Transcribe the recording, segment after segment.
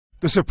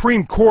The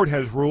Supreme Court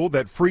has ruled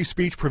that free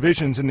speech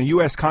provisions in the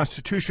U.S.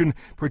 Constitution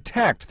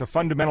protect the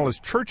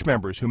fundamentalist church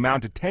members who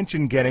mount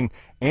attention-getting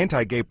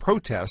anti-gay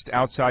protest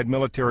outside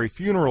military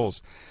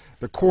funerals.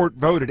 The court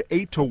voted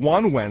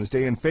 8-1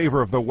 Wednesday in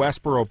favor of the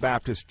Westboro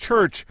Baptist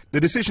Church.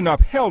 The decision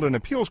upheld an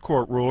appeals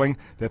court ruling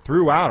that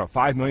threw out a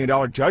 $5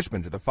 million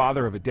judgment to the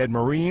father of a dead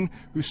Marine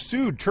who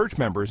sued church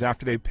members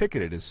after they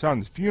picketed his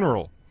son's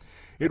funeral.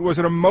 It was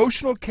an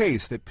emotional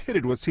case that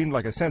pitted what seemed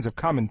like a sense of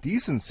common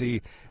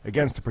decency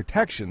against the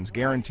protections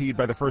guaranteed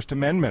by the First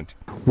Amendment.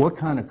 What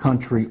kind of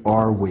country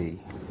are we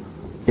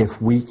if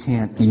we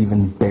can't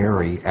even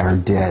bury our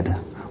dead?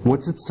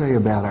 What's it say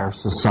about our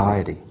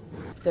society?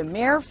 The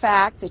mere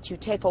fact that you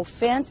take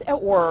offense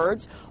at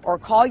words or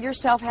call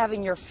yourself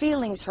having your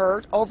feelings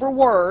hurt over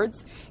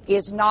words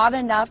is not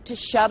enough to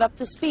shut up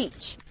the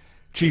speech.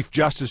 Chief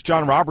Justice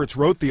John Roberts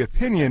wrote the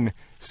opinion,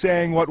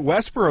 saying what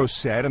Westboro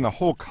said in the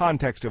whole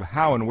context of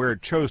how and where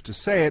it chose to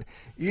say it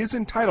is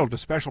entitled to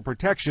special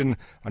protection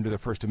under the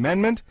First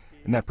Amendment,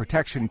 and that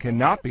protection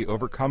cannot be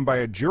overcome by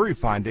a jury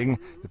finding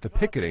that the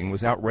picketing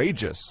was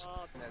outrageous.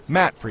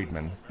 Matt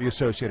Friedman, The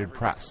Associated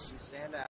Press.